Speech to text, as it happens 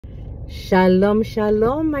Shalom,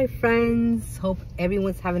 shalom, my friends. Hope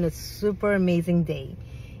everyone's having a super amazing day.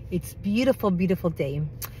 It's beautiful, beautiful day.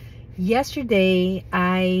 Yesterday,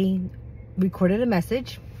 I recorded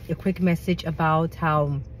a quick message about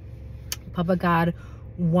how Papa God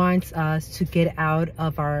wants us to get out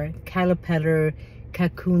of our caterpillar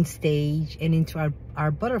cocoon stage and into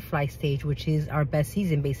our butterfly stage, which is our best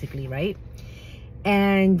season, basically, right?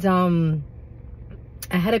 And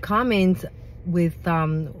I had a comment with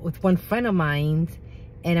one friend of mine,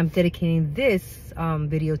 and I'm dedicating this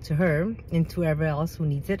video to her and to whoever else who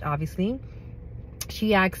needs it, obviously.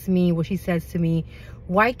 She asked me, she says to me,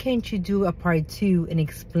 why can't you do a part 2 and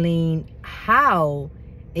explain how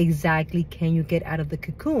exactly can you get out of the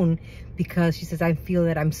cocoon? Because she says, I feel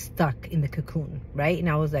that I'm stuck in the cocoon, right? And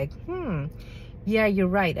I was like, yeah, you're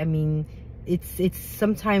right. I mean, it's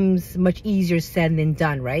sometimes much easier said than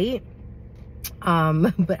done, right?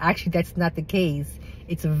 But actually that's not the case.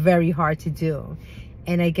 It's very hard to do.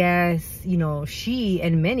 And I guess, you know, she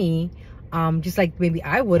and many, just like maybe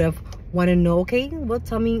I would have, want to know, okay, well,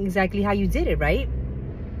 tell me exactly how you did it, right?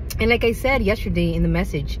 And like I said yesterday in the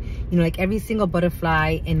message, you know, like every single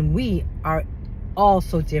butterfly, and we are all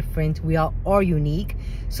so different. We all are unique.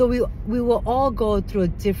 So we will all go through a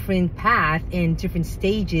different path and different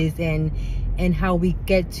stages and how we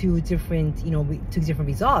get to different, you know, to different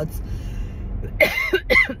results.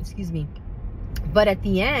 Excuse me. But at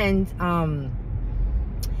the end,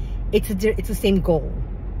 it's the same goal,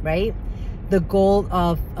 right? The goal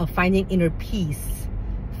of finding inner peace,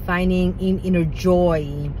 finding inner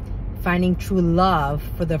joy, finding true love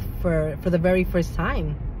for the very first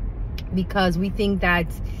time. Because we think that,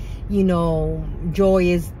 you know, joy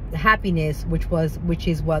is happiness, which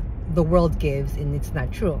is what the world gives, and it's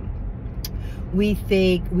not true. We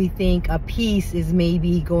think a peace is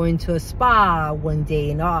maybe going to a spa one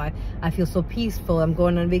day and I feel so peaceful. I'm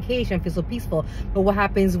going on vacation, I feel so peaceful. But what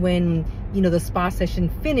happens when, you know, the spa session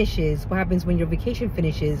finishes? What happens when your vacation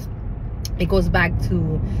finishes? It goes back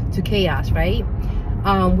to chaos, right?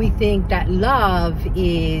 We think that love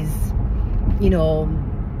is, you know,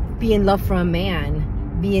 being loved from a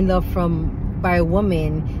man, being loved by a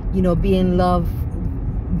woman, you know, being loved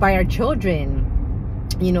by our children.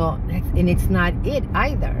 You know, and it's not it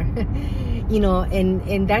either. You know,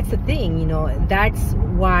 and that's the thing, you know, that's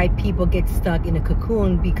why people get stuck in a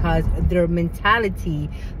cocoon, because their mentality,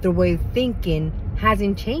 their way of thinking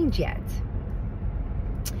hasn't changed yet.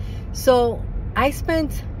 So I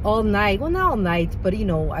spent all night, well, not all night, but, you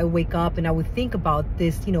know, I wake up and I would think about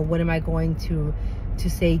this, you know, what am I going to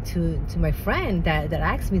say to my friend that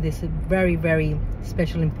asked me this very, very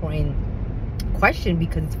special, important question,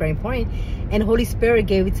 because it's very important. And Holy Spirit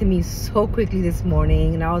gave it to me so quickly this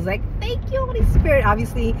morning, and I was like, thank you, Holy Spirit.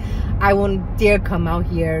 Obviously I won't dare come out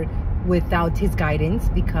here without his guidance,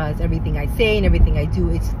 because everything I say and everything I do,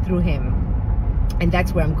 it's through him, and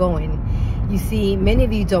that's where I'm going. You see, many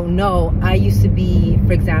of you don't know, I used to be,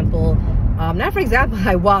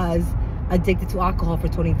 I was addicted to alcohol for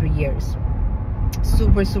 23 years.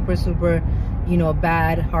 Super, you know,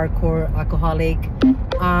 bad, hardcore alcoholic.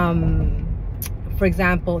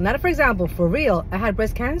 For real, I had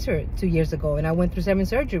breast cancer 2 years ago, and I went through 7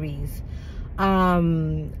 surgeries.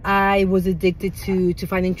 I was addicted to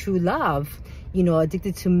finding true love, you know,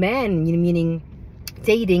 addicted to men, you know, meaning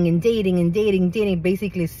dating,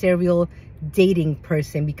 basically a serial dating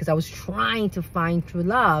person, because I was trying to find true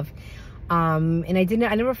love. And I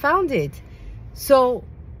never found it. So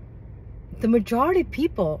the majority of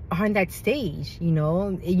people are in that stage, you know,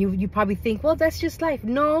 and you probably think, well, that's just life.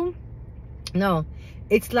 No,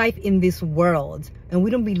 it's life in this world, and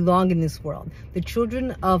we don't belong in this world. The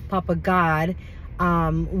children of Papa God,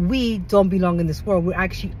 we don't belong in this world. We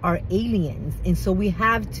actually are aliens, and so we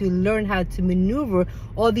have to learn how to maneuver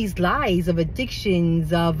all these lies of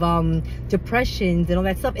addictions, of depressions, and all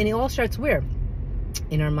that stuff. And it all starts where?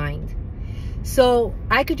 In our mind. So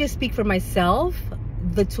I could just speak for myself.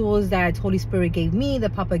 The tools that Holy Spirit gave me,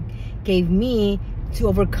 that Papa gave me, to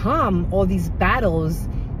overcome all these battles,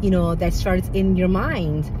 you know, that starts in your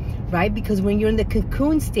mind, right? Because when you're in the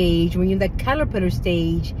cocoon stage, when you're in that caterpillar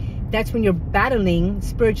stage, that's when you're battling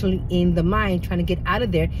spiritually in the mind, trying to get out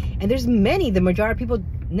of there. And the majority of people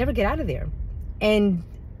never get out of there, and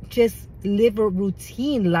just live a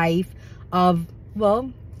routine life of,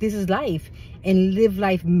 well, this is life, and live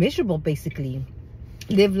life miserable, basically.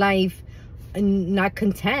 Live life not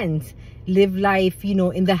content, live life, you know,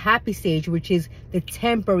 in the happy stage, which is the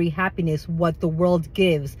temporary happiness, what the world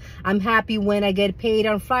gives. I'm happy when I get paid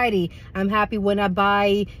on Friday. I'm happy when I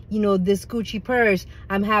buy, you know, this Gucci purse.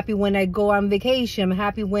 I'm happy when I go on vacation. I'm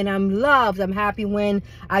happy when I'm loved. I'm happy when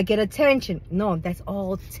I get attention. No, that's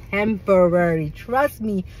all temporary. Trust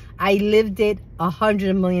me, I lived it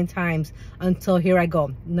 100 million times until here I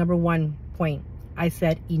go. Number one point, I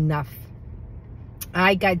said enough.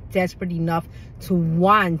 I got desperate enough to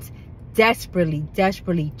want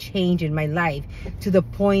desperately change in my life, to the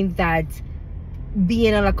point that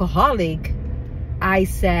being an alcoholic, I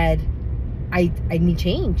said I need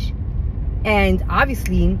change. And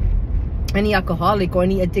obviously any alcoholic or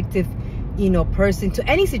any addictive, you know, person to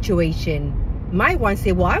any situation might want to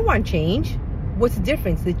say, well, I want change. What's the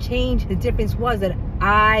difference? The difference was that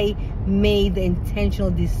I made the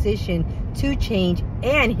intentional decision to change.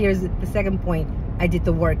 And here's the second point, I did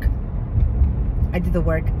the work. I did the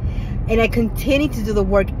work, and I continue to do the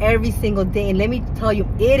work every single day. And let me tell you,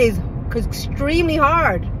 it is extremely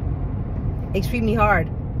hard,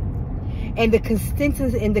 and the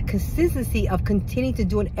consistency of continuing to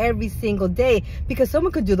do it every single day, because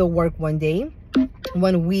someone could do the work one day,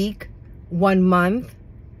 1 week, 1 month,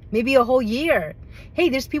 maybe a whole year. Hey,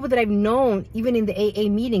 there's people that I've known, even in the AA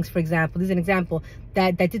meetings, for example, this is an example,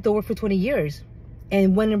 that did the work for 20 years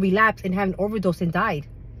and went and relapsed and had an overdose and died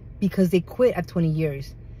because they quit at 20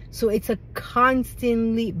 years. So it's a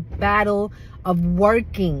constantly battle of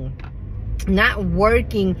working, not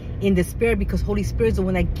working in the spirit, because Holy Spirit is the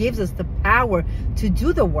one that gives us the power to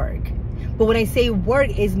do the work. But when I say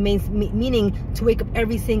work, is meaning to wake up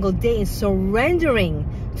every single day and surrendering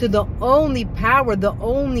to the only power, the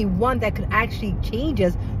only one that could actually change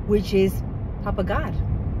us, which is Papa God,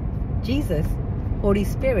 Jesus, Holy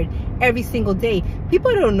Spirit, every single day.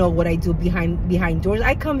 People don't know what I do behind doors.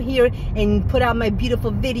 I come here and put out my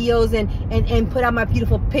beautiful videos and put out my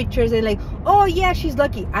beautiful pictures and like, oh yeah, she's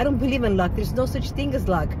lucky. I don't believe in luck. There's no such thing as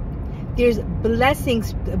luck. There's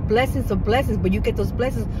blessings of blessings, but you get those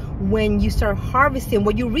blessings when you start harvesting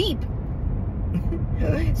what you reap.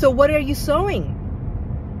 So what are you sowing?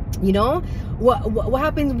 You know, what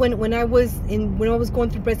happens when I was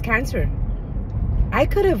going through breast cancer? I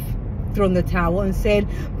could have thrown the towel and said,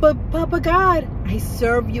 but Papa God, I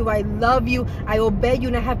serve you, I love you, I obey you,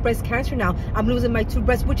 and I have breast cancer now. I'm losing my 2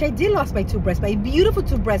 breasts, which I did lose my 2 breasts, my beautiful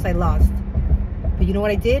 2 breasts I lost. But you know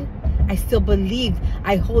what I did? I still believed.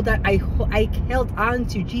 I held on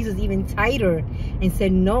to Jesus even tighter and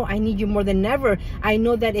said, no, I need you more than ever. I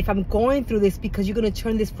know that if I'm going through this, because you're going to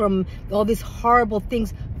turn this from all these horrible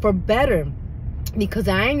things for better. Because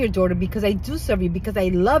I am your daughter, because I do serve you, because I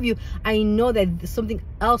love you, I know that something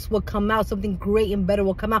else will come out, something great and better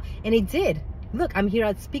will come out. And it did. Look, I'm here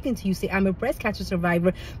out speaking to you, say I'm a breast cancer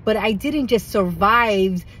survivor, but I didn't just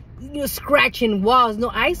survive, you know, scratching walls. No,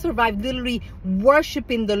 I survived literally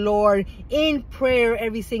worshiping the Lord in prayer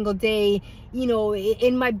every single day. You know,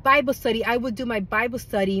 in my Bible study, I would do my Bible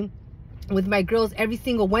study with my girls every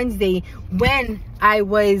single Wednesday when I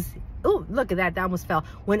was, oh, look at that, that almost fell.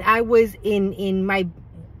 When I was in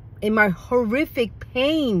my horrific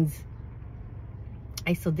pains,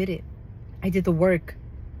 I still did it. I did the work.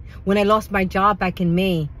 When I lost my job back in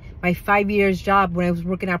May, my 5 years job, when I was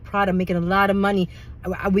working at Prada, making a lot of money,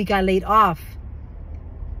 we got laid off.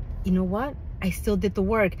 You know what? I still did the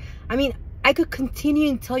work. I mean, I could continue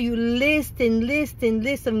and tell you list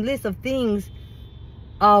of things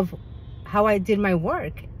of how I did my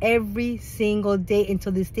work every single day.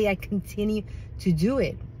 Until this day, I continue to do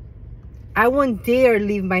it. I won't dare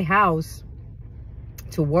leave my house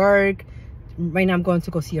to work. Right now, I'm going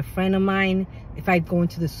to go see a friend of mine. If I go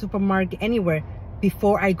into the supermarket, anywhere,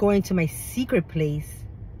 before I go into my secret place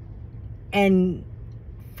and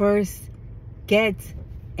first get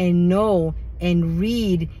and know and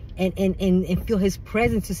read and feel his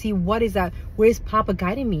presence, to see what is that, where's Papa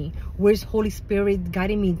guiding me, where's Holy Spirit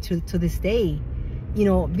guiding me to this day, you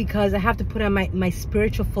know, because I have to put on my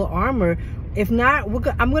spiritual full armor. If not,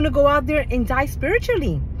 I'm gonna go out there and die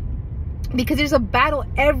spiritually, because there's a battle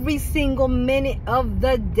every single minute of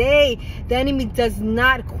the day. The enemy does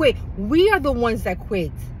not quit. We are the ones that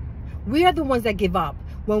quit. We are the ones that give up.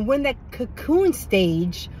 When we're in that cocoon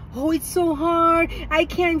stage, oh, it's so hard, I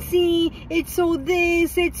can't see, it's so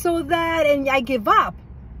this, it's so that, and I give up.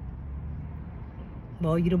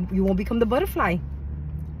 Well, you won't become the butterfly.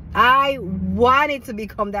 I wanted to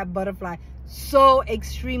become that butterfly so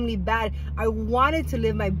extremely bad. I wanted to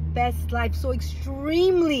live my best life so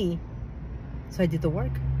extremely. So I did the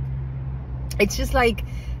work. It's just like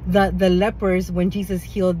the lepers, when Jesus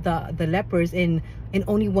healed the lepers and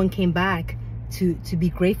only one came back to be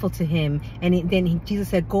grateful to him. And then Jesus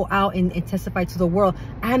said, go out and testify to the world.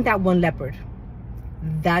 I'm that one leopard.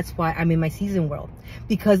 That's why I'm in my season world,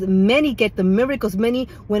 because many get the miracles. Many,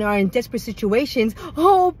 when are in desperate situations,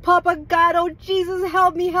 oh Papa God, oh Jesus,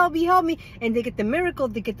 help me, help me, help me, and they get the miracle,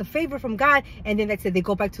 they get the favor from God, and then that's it. They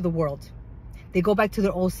go back to the world. They go back to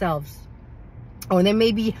their old selves. Oh, and then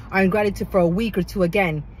maybe are in gratitude for a week or two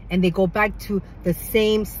again, and they go back to the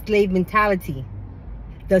same slave mentality,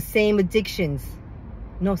 the same addictions.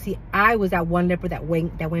 No, see, I was that one leper that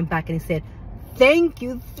went back and said, thank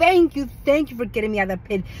you, thank you, thank you for getting me out of the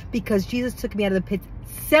pit, because Jesus took me out of the pit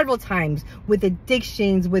several times with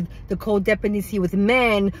addictions, with the codependency, with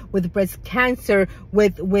men, with breast cancer,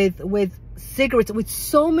 with cigarettes, with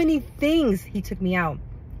so many things. He took me out,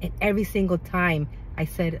 and every single time I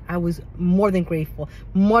said I was more than grateful,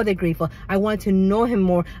 more than grateful. I wanted to know him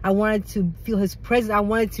more. I wanted to feel his presence. I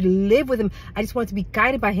wanted to live with him. I just wanted to be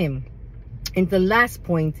guided by him. And the last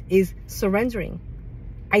point is surrendering.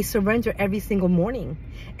 I surrender every single morning.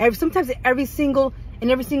 Sometimes in every single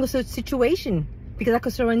situation. Because I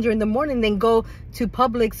could surrender in the morning, then go to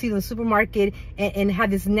Publix, see the supermarket, and have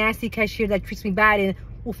this nasty cashier that treats me bad, and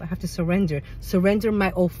oof, I have to surrender. Surrender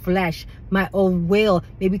my old flesh, my old will,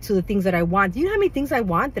 maybe to the things that I want. Do you know how many things I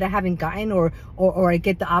want that I haven't gotten, or I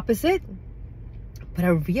get the opposite? But I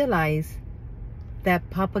realize that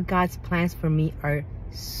Papa God's plans for me are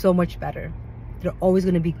so much better. They're always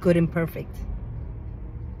going to be good and perfect.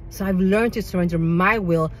 So I've learned to surrender my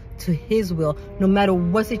will to his will, no matter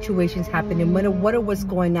what situations happen, no matter what's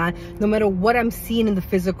going on, no matter what I'm seeing in the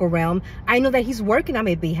physical realm. I know that he's working on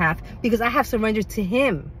my behalf because I have surrendered to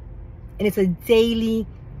him. And it's a daily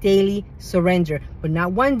surrender. But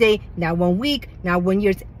not one day, not 1 week, not 1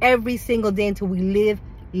 year. It's every single day until we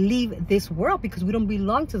leave this world, because we don't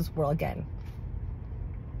belong to this world again.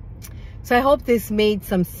 So I hope this made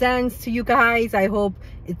some sense to you guys. I hope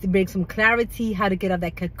it brings some clarity how to get out of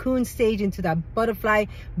that cocoon stage into that butterfly,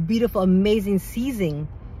 beautiful, amazing season.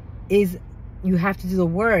 Is you have to do the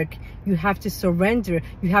work. You have to surrender.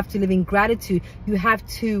 You have to live in gratitude. You have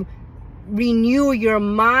to renew your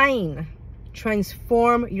mind,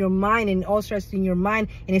 transform your mind, and it all starts in your mind,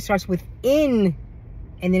 and it starts within,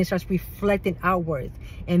 and then it starts reflecting outward.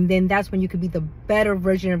 And then that's when you could be the better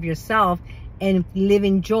version of yourself and live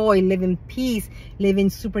in joy, live in peace, live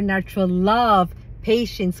in supernatural love,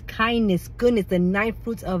 patience, kindness, goodness, the 9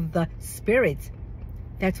 fruits of the Spirit.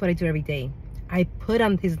 That's what I do every day. I put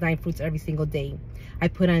on his 9 fruits every single day. I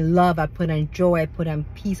put on love, I put on joy, I put on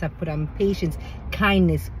peace, I put on patience,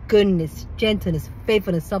 kindness, goodness, gentleness,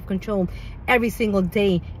 faithfulness, self-control every single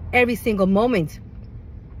day, every single moment.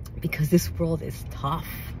 Because this world is tough.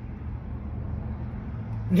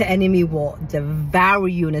 The enemy will devour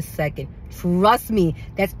you in a second. Trust me,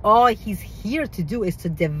 that's all he's here to do, is to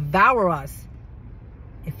devour us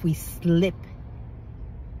if we slip.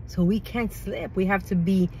 So we can't slip. We have to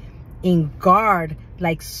be in guard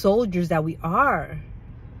like soldiers that we are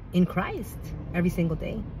in Christ every single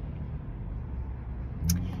day.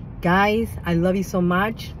 Guys, I love you so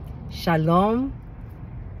much. Shalom,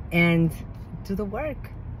 and do the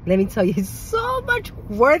work. Let me tell you, it's so much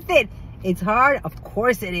worth it. It's hard, of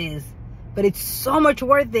course it is, but it's so much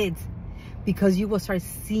worth it, because you will start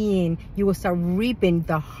seeing, you will start reaping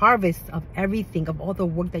the harvest of everything, of all the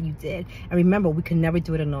work that you did. And remember, we can never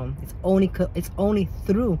do it alone. It's only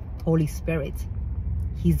through Holy Spirit.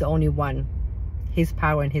 He's the only one. His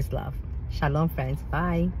power and his love. Shalom, friends.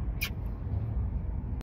 Bye.